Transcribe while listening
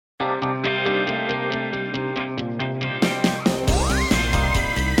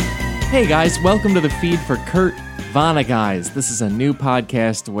Hey guys, welcome to the feed for Kurt Vonnegut. This is a new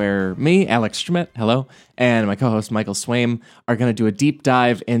podcast where me, Alex Schmidt, hello, and my co-host Michael Swaim are going to do a deep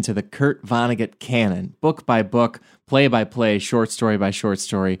dive into the Kurt Vonnegut canon, book by book, play by play, short story by short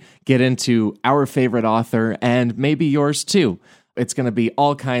story, get into our favorite author and maybe yours too. It's going to be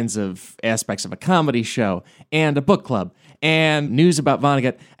all kinds of aspects of a comedy show and a book club and news about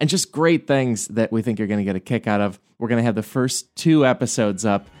Vonnegut and just great things that we think you're going to get a kick out of. We're going to have the first 2 episodes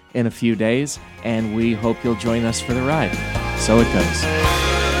up in a few days, and we hope you'll join us for the ride. So it goes.